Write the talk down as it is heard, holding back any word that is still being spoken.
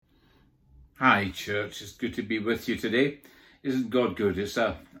Hi, church. It's good to be with you today. Isn't God good?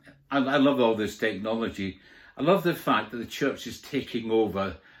 I love all this technology. I love the fact that the church is taking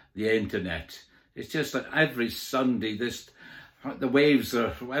over the internet. It's just like every Sunday, the waves or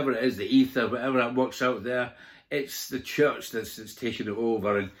whatever it is, the ether, whatever that works out there, it's the church that's taking it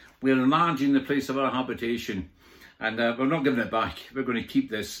over, and we're enlarging the place of our habitation, and we're not giving it back. We're going to keep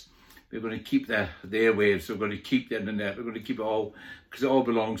this. We're going to keep the airwaves. We're going to keep the internet. We're going to keep it all because it all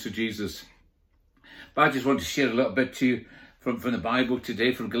belongs to Jesus. But I just want to share a little bit to you from the Bible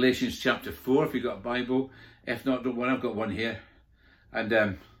today, from Galatians chapter 4, if you've got a Bible. If not, don't worry, I've got one here.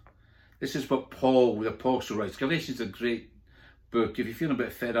 And this is what Paul, the apostle, writes. Galatians is a great book. If you're feeling a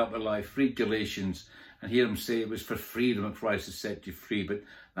bit fed up with life, read Galatians and hear him say it was for freedom that Christ has set you free. But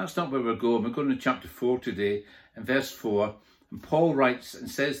that's not where we're going. We're going to chapter 4 today, in verse 4. And Paul writes and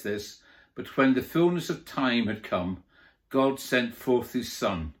says this, "But when the fullness of time had come, God sent forth his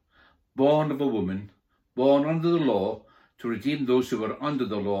Son, born of a woman, born under the law, to redeem those who were under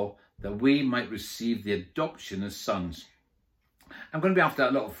the law, that we might receive the adoption as sons." I'm going to be after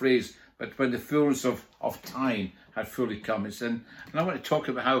that little phrase, but when the fullness of time had fully come. And I want to talk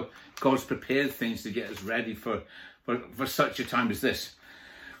about how God's prepared things to get us ready for such a time as this.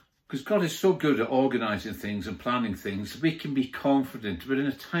 Because God is so good at organising things and planning things, we can be confident. We're in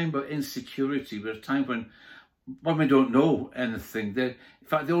a time of insecurity. We're in a time when we don't know anything. In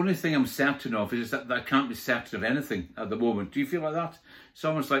fact, the only thing I'm certain of is that I can't be certain of anything at the moment. Do you feel like that? It's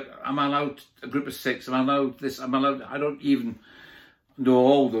almost like, am I allowed a group of 6? Am I allowed this? I don't even know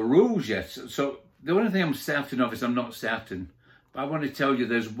all the rules yet. So the only thing I'm certain of is I'm not certain. But I want to tell you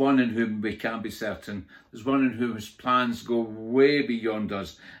there's one in whom we can be certain. There's one in whom his plans go way beyond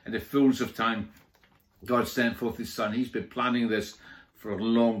us. In the fullness of time, God sent forth his Son. He's been planning this for a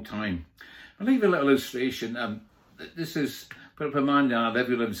long time. I'll leave you a little illustration. This is a man that I live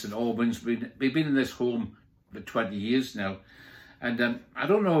in St Albans. We've been in this home for 20 years now. And I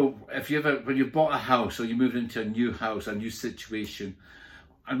don't know if when you bought a house or you moved into a new house, a new situation.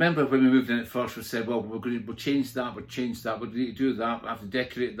 I remember when we moved in at first, we said, well, we'll change that, we'll need to do that, we'll have to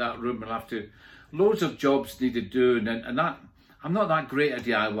decorate that room, we'll have to, loads of jobs needed doing, and that, I'm not that great at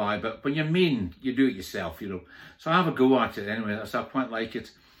DIY, but when you're mean, you do it yourself, So I have a go at it anyway, I quite like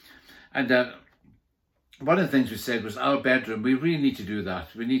it. And one of the things we said was our bedroom, we really need to do that.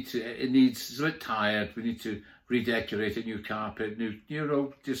 It's a bit tired, we need to redecorate it, new carpet,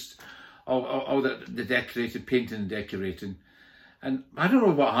 just all the decorated, painting and decorating. And I don't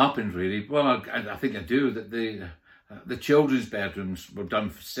know what happened really. Well, I think I do, that the children's bedrooms were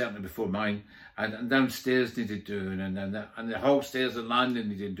done certainly before mine, and downstairs needed doing, and the whole stairs and landing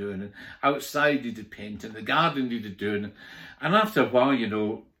needed doing, and outside needed painting, the garden needed doing. And after a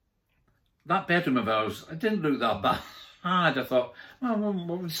while, that bedroom of ours, it didn't look that bad. I thought, well,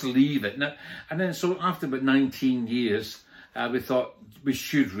 we'll just leave it. And then so after about 19 years, we thought we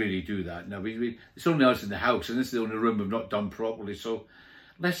should really do that. Now, it's only us in the house, and this is the only room we've not done properly, so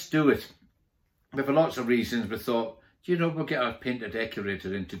let's do it. But for lots of reasons, we thought, we'll get our painter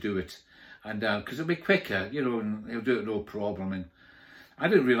decorator in to do it, and because it'll be quicker, and he'll do it no problem. And I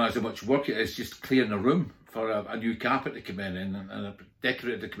didn't realise how much work it is just clearing a room for a new carpet to come in and a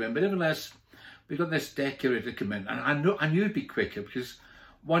decorator to come in. But nevertheless, we got this decorator to come in, and I knew it'd be quicker, because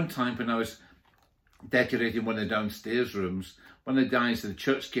one time when I was decorating one of the downstairs rooms, one of the guys in the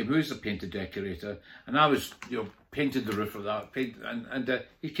church came, who's a painter decorator, and I was, painting the roof of that, and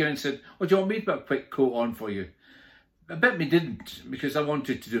he came and said, "Oh, do you want me to put a quick coat on for you?" I bet me didn't, because I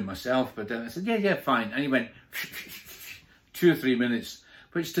wanted to do it myself, but then I said, yeah, fine. And he went 2 or 3 minutes,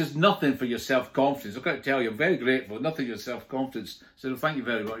 which does nothing for your self-confidence. I've got to tell you, I'm very grateful, nothing for your self-confidence. So well, thank you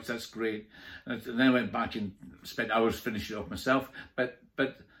very much, that's great. And then I went back and spent hours finishing it off myself, but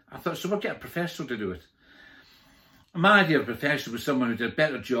I thought, so we'll get a professional to do it. My idea of a professional was someone who did a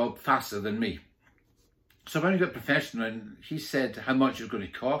better job faster than me. So when we got a professional in, he said how much it was going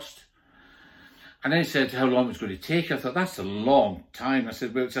to cost. And then he said how long it was going to take. I thought, that's a long time. I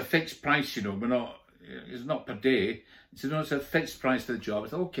said, well, it's a fixed price, it's not per day. He said, no, it's a fixed price for the job. I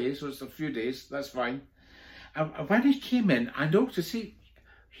thought, okay, so it's a few days, that's fine. And when he came in, I noticed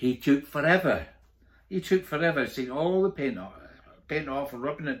he took forever. Seeing all the paint off,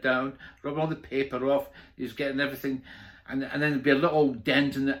 rubbing it down, rubbing all the paper off. He was getting everything, and then there'd be a little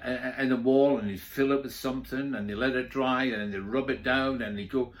dent in the wall, and he'd fill it with something, and they let it dry, and then they rub it down, and they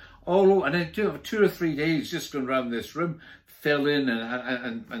go all over, and then do 2 or 3 days just going around this room, filling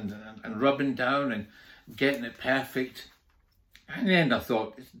and rubbing down and getting it perfect. And then I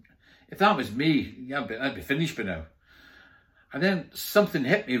thought, if that was me, I'd be finished by now. And then something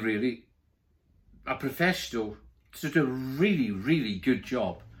hit me really. A professional to do a really, really good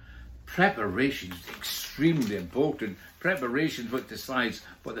job preparation is extremely important. Preparation is what decides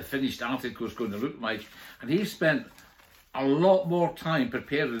what the finished article is going to look like. And he spent a lot more time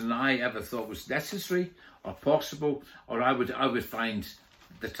preparing than I ever thought was necessary or possible, or I would find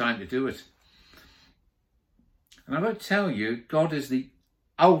the time to do it. And I would tell you, God is the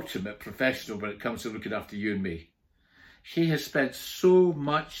ultimate professional when it comes to looking after you and me. He has spent so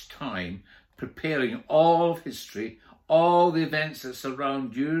much time preparing all of history, all the events that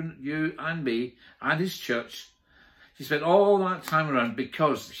surround you and me and his church. He spent all that time around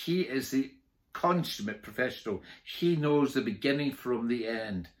because he is the consummate professional. He knows the beginning from the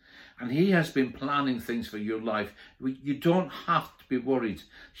end. And he has been planning things for your life. You don't have to be worried.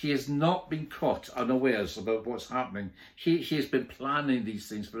 He has not been caught unawares about what's happening. He has been planning these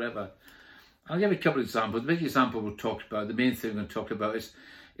things forever. I'll give you a couple of examples. The big example we'll talk about, the main thing we're going to talk about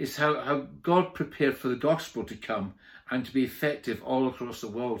is how God prepared for the gospel to come and to be effective all across the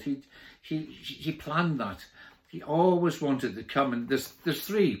world. He planned that. He always wanted to come. And there's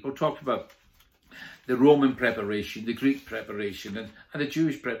three we'll talk about. The Roman preparation, the Greek preparation, and the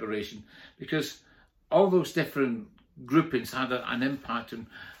Jewish preparation, because all those different groupings had an impact on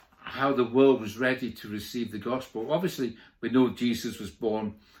how the world was ready to receive the gospel. Obviously, we know Jesus was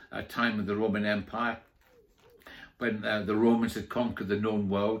born at a time of the Roman Empire, when the Romans had conquered the known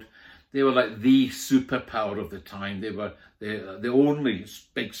world. They were like the superpower of the time. They were the only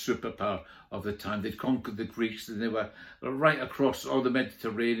big superpower of the time. They'd conquered the Greeks, and they were right across all the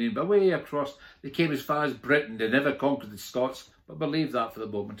Mediterranean, but way across. They came as far as Britain. They never conquered the Scots, but believe that for the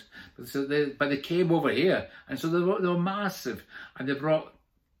moment. But they came over here, and so they were massive, and they brought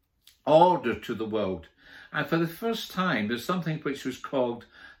order to the world. And for the first time, there's something which was called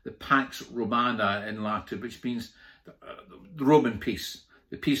the Pax Romana in Latin, which means the Roman peace.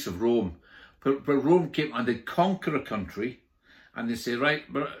 The peace of Rome. But Rome came and they conquer a country, and they say, right,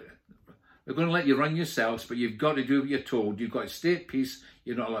 we're going to let you run yourselves, but you've got to do what you're told. You've got to stay at peace.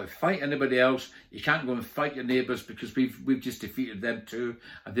 You're not allowed to fight anybody else. You can't go and fight your neighbours because we've just defeated them too,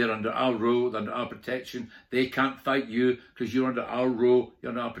 and they're under our rule, under our protection. They can't fight you because you're under our rule, you're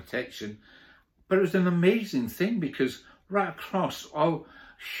under our protection. But it was an amazing thing because right across a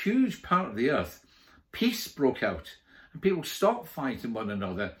huge part of the earth, peace broke out. And people stopped fighting one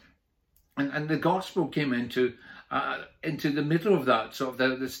another, and the gospel came into the middle of that, sort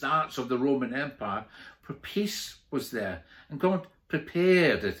of the starts of the Roman Empire, where peace was there, and God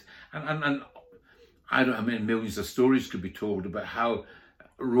prepared it. And I don't know how many millions of stories could be told about how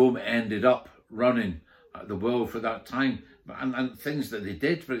Rome ended up running the world for that time, and things that they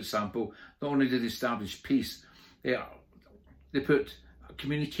did. For example, not only did they establish peace, they put a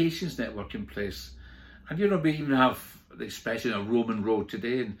communications network in place. And we even have the expression a Roman road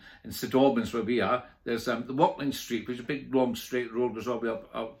today in St Albans, where we are. There's the Watling Street, which is a big long straight road, goes all the way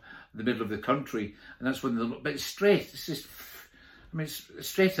up the middle of the country, and that's but it's straight. It's just, it's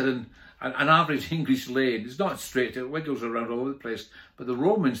straighter than an average English lane. It's not straight; it wiggles around all over the place. But the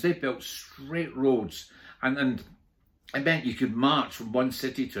Romans, they built straight roads, and it meant you could march from one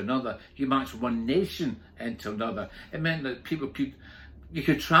city to another. You march from one nation into another. It meant that you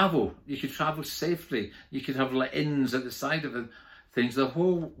could travel safely. You could have inns at the side of things. The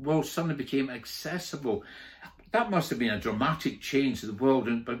whole world suddenly became accessible. That must have been a dramatic change to the world.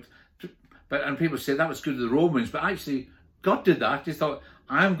 And people say that was good of the Romans, but actually God did that. He thought,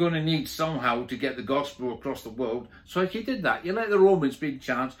 I'm going to need somehow to get the gospel across the world. So he did that. You let the Romans be in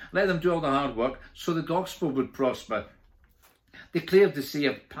charge, let them do all the hard work, so the gospel would prosper. They cleared the sea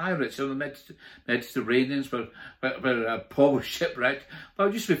of pirates on the Mediterranean, where Paul was shipwrecked. Well,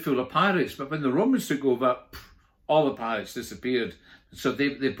 it used to be full of pirates, but when the Romans took over, all the pirates disappeared. So they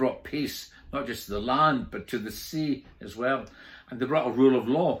brought peace, not just to the land, but to the sea as well. And they brought a rule of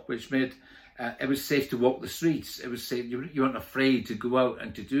law, which made it was safe to walk the streets. It was safe. You weren't afraid to go out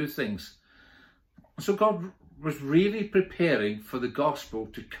and to do things. So God was really preparing for the gospel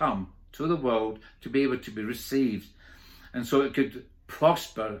to come to the world, to be able to be received. And so it could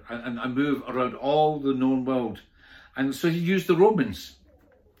prosper and move around all the known world. And so he used the Romans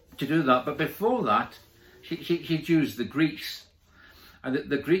to do that. But before that, he'd used the Greeks. And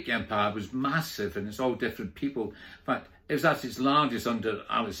the Greek Empire was massive, and it's all different people. In fact, it was at its largest under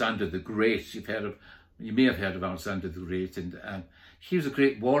Alexander the Great. You may have heard of Alexander the Great. And he was a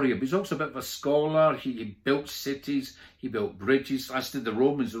great warrior, but he's also a bit of a scholar. He built cities, he built bridges, as did the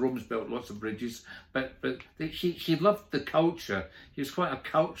Romans. The Romans built lots of bridges, but he loved the culture. He was quite a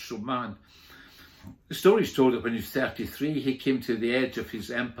cultural man. The story is told that when he was 33, he came to the edge of his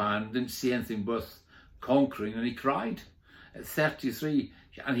empire and didn't see anything worth conquering, and he cried. at 33.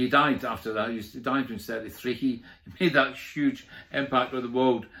 And he died after that. He died when he was 33. He made that huge impact on the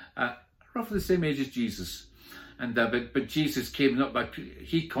world at roughly the same age as Jesus. And but Jesus came not by,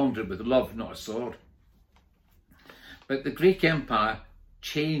 he conquered with love, not a sword. But the Greek Empire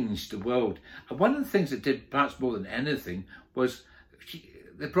changed the world. And one of the things it did, perhaps more than anything, was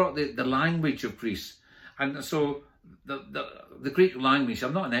they brought the language of Greece. And so the Greek language,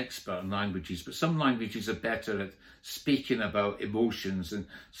 I'm not an expert in languages, but some languages are better at speaking about emotions, and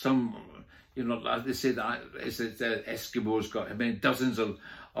some, like they say that Eskimos got dozens of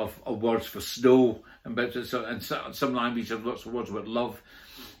words for snow, and some languages have lots of words about love.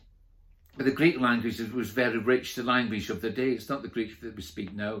 But the Greek language was very rich, the language of the day. It's not the Greek that we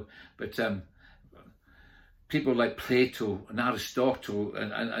speak now, but people like Plato and Aristotle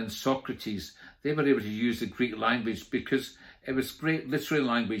and Socrates, they were able to use the Greek language because it was great literary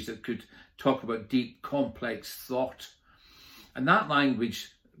language that could talk about deep, complex thought. And that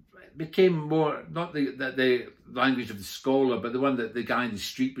language became more, not the language of the scholar, but the one that the guy in the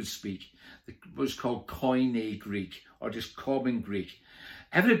street would speak. It was called Koine Greek, or just common Greek.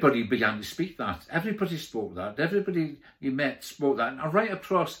 Everybody began to speak that. Everybody spoke that. Everybody you met spoke that. And right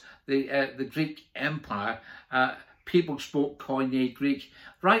across the Greek Empire, people spoke Koine Greek,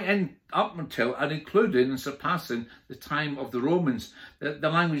 right in up until and including and surpassing the time of the Romans. The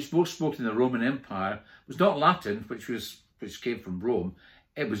language most spoken in the Roman Empire was not Latin, which came from Rome.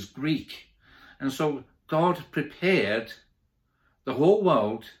 It was Greek. And so God prepared the whole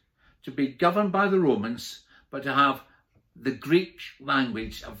world to be governed by the Romans, but to have the Greek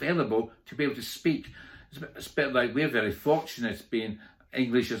language available to be able to speak. It's a bit like we're very fortunate being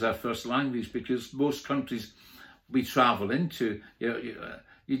English as our first language, because most countries we travel into,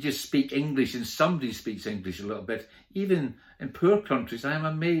 you just speak English and somebody speaks English a little bit. Even in poor countries, I am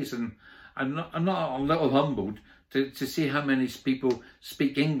amazed, and I'm not a little humbled to see how many people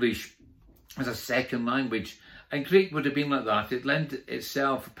speak English as a second language. And Greek would have been like that. It lent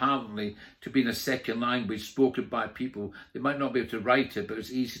itself, apparently, to being a second language spoken by people. They might not be able to write it, but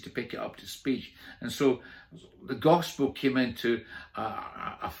it's easy to pick it up to speak. And so the gospel came into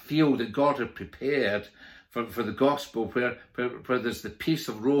a field that God had prepared for the gospel, where there's the peace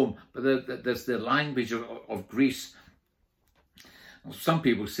of Rome, but there's the language of Greece. Some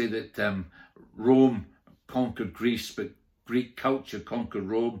people say that Rome conquered Greece, but Greek culture conquered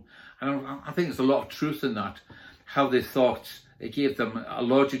Rome. And I think there's a lot of truth in that. How they thought, it gave them a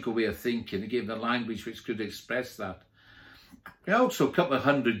logical way of thinking. It gave them a language which could express that. And also, a couple of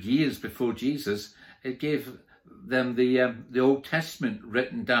 100 years before Jesus, it gave them the Old Testament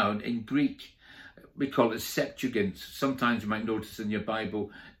written down in Greek. We call it Septuagint. Sometimes you might notice in your Bible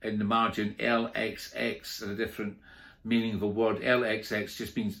in the margin LXX, a different meaning of a word. LXX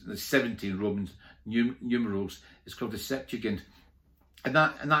just means the 17 Roman numerals. It's called the Septuagint. And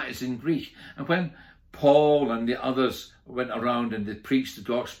that is in Greek. And when Paul and the others went around and they preached the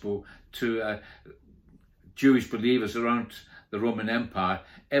gospel to Jewish believers around the Roman Empire,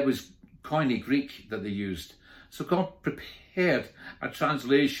 it was Koine Greek that they used. So God prepared a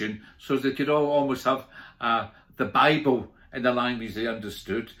translation so they could all almost have the Bible in the language they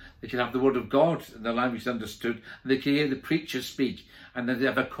understood. They could have the Word of God in the language they understood. And they could hear the preacher speak. And then they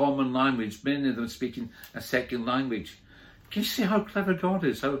have a common language, many of them speaking a second language. Can you see how clever God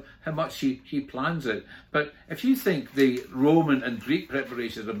is, how much he plans it? But if you think the Roman and Greek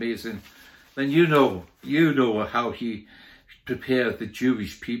preparation is amazing, then you know how he prepared the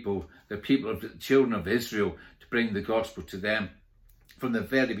Jewish people, the children of Israel, to bring the gospel to them from the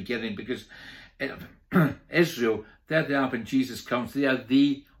very beginning. Because Israel, there they are when Jesus comes, they are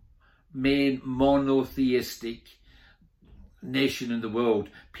the main monotheistic nation in the world.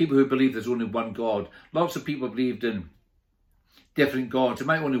 People who believe there's only one God. Lots of people believed in different gods. They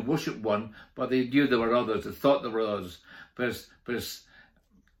might only worship one, but they knew there were others. They thought there were others. But his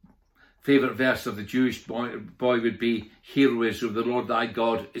favourite verse of the Jewish boy would be, "Hear, O Israel, the Lord thy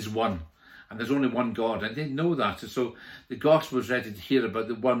God is one." And there's only one God. And they know that. And so the gospel was ready to hear about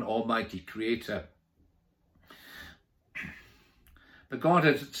the one almighty creator. But God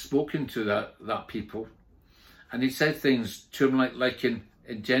had spoken to that people. And he said things to them like in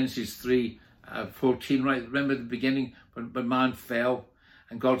Genesis 3:14, right? Remember the beginning when man fell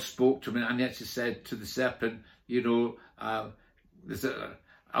and God spoke to him, and yet he said to the serpent, there's a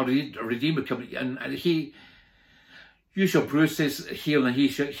Redeemer coming, and you shall bruise his heel and he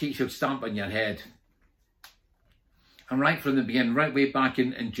shall stamp on your head. And right from the beginning, right way back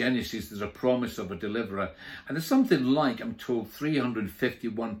in Genesis, there's a promise of a deliverer. And there's something like, I'm told,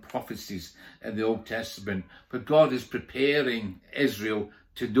 351 prophecies in the Old Testament. But God is preparing Israel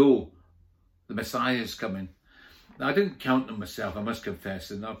to know the Messiah is coming. Now, I didn't count them myself, I must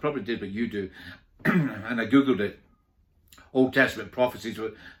confess, and I probably did what you do. And I Googled it. Old Testament prophecies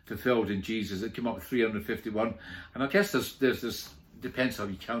were fulfilled in Jesus. It came up with 351. And I guess there's this, depends how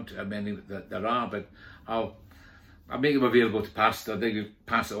you count how many that there are, but I'll make them available to Pastor. They can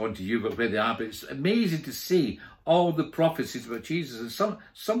pass it on to you, but where they are. But it's amazing to see all the prophecies about Jesus. And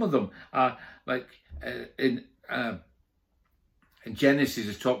some of them are like in Genesis,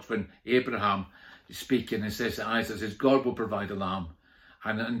 it talks when Abraham is speaking and says to Isaac, says, God will provide a lamb.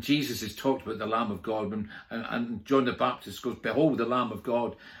 And Jesus has talked about the Lamb of God, and John the Baptist goes, behold the Lamb of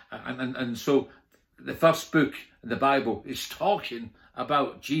God. And so the first book in the Bible is talking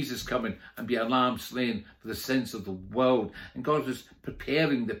about Jesus coming and be a lamb slain for the sins of the world. And God was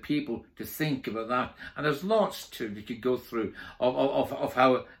preparing the people to think about that. And there's lots you could go through of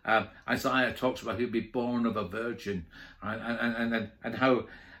how Isaiah talks about he'll be born of a virgin, and how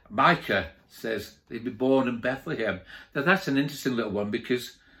Micah says they'd be born in Bethlehem. Now that's an interesting little one,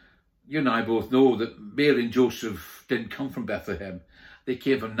 because you and I both know that Mary and Joseph didn't come from Bethlehem. They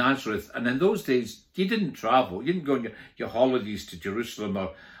came from Nazareth. And in those days, you didn't travel. You didn't go on your holidays to Jerusalem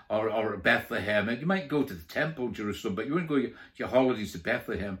or Bethlehem. And you might go to the temple in Jerusalem, but you wouldn't go your holidays to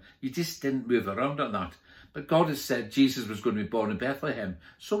Bethlehem. You just didn't move around on that. But God has said Jesus was going to be born in Bethlehem.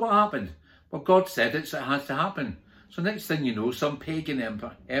 So what happened? Well, God said it, so it has to happen. So next thing you know, some pagan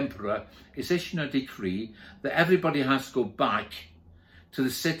emperor is issuing a decree that everybody has to go back to the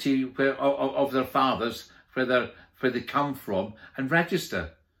city of their fathers, where they come from, and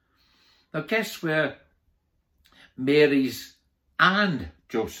register. Now guess where Mary's and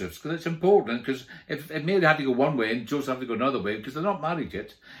Joseph's, because it's important, because if Mary had to go one way and Joseph had to go another way, because they're not married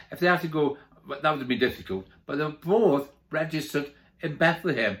yet, if they had to go, that would have been difficult. But they're both registered in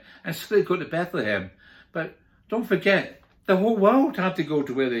Bethlehem, and so they go to Bethlehem. But don't forget, the whole world had to go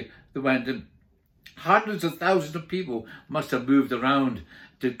to where they went, and hundreds of thousands of people must have moved around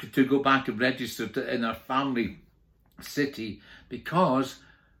to go back and register in their family city, because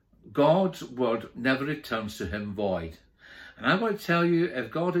God's word never returns to him void. And I want to tell you,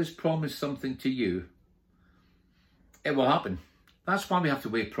 if God has promised something to you, it will happen. That's why we have to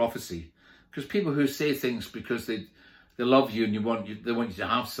weigh prophecy, because people who say things because they love you and they want you to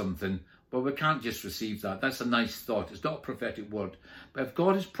have something, but we can't just receive that. That's a nice thought. It's not a prophetic word. But if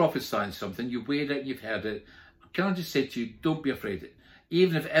God has prophesied something, you've weighed it, you've heard it, can I just say to you, don't be afraid.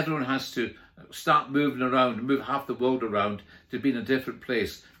 Even if everyone has to start moving around and move half the world around to be in a different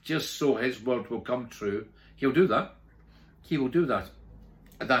place, just so his word will come true, he'll do that. He will do that.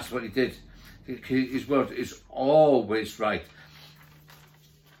 And that's what he did. His word is always right.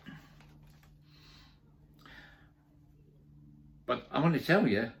 But I want to tell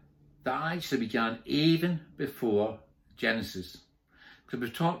you, that actually began even before Genesis. Because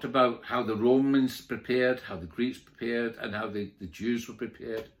we've talked about how the Romans prepared, how the Greeks prepared, and how the Jews were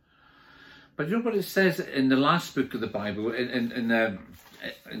prepared. But you know what it says in the last book of the Bible, in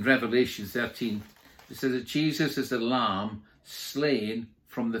Revelation 13? It says that Jesus is the Lamb slain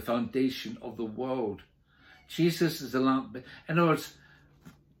from the foundation of the world. Jesus is the Lamb. In other words,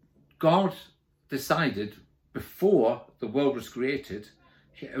 God decided before the world was created,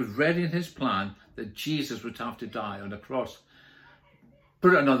 it was ready in his plan that Jesus would have to die on a cross.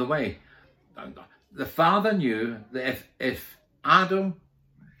 Put it another way, the Father knew that if Adam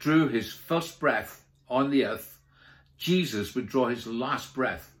drew his first breath on the earth, Jesus would draw his last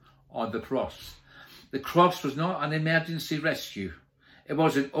breath on the cross. The cross was not an emergency rescue. It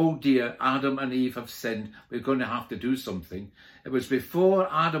wasn't, oh dear, Adam and Eve have sinned, we're going to have to do something. It was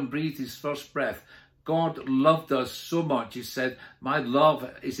before Adam breathed his first breath. God loved us so much, he said, my love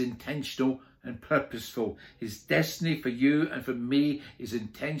is intentional and purposeful. His destiny for you and for me is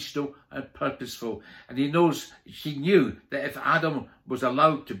intentional and purposeful. And he knew that if Adam was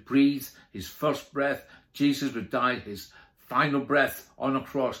allowed to breathe his first breath, Jesus would die his final breath on a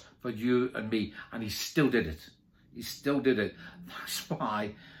cross for you and me. And he still did it. He still did it. That's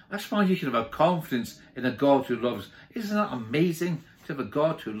why you can have confidence in a God who loves. Isn't that amazing? To have a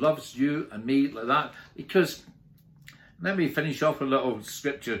God who loves you and me like that. Because, let me finish off a little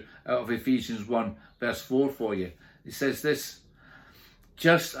scripture out of Ephesians 1 verse 4 for you. It says this: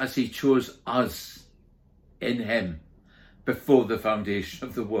 just as he chose us in him before the foundation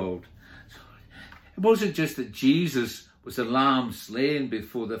of the world. It wasn't just that Jesus was a lamb slain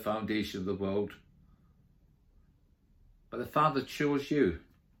before the foundation of the world, but the Father chose you.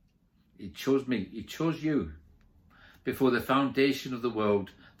 He chose me. He chose you before the foundation of the world,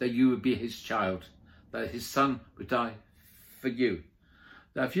 that you would be his child, that his son would die for you.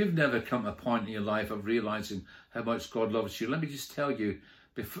 Now, if you've never come to a point in your life of realizing how much God loves you, let me just tell you,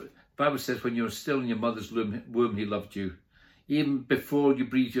 The Bible says when you were still in your mother's womb, he loved you. Even before you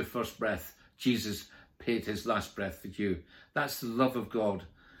breathed your first breath, Jesus paid his last breath for you. That's the love of God.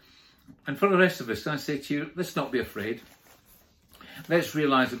 And for the rest of us, I say to you, let's not be afraid. Let's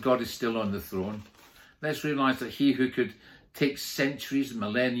realise that God is still on the throne. Let's realise that he who could take centuries and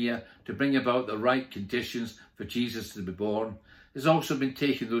millennia to bring about the right conditions for Jesus to be born has also been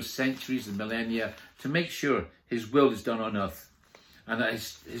taking those centuries and millennia to make sure his will is done on earth and that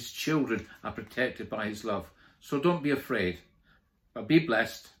his children are protected by his love. So don't be afraid, but be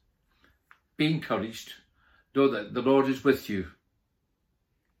blessed, be encouraged, know that the Lord is with you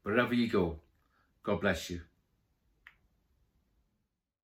wherever you go. God bless you.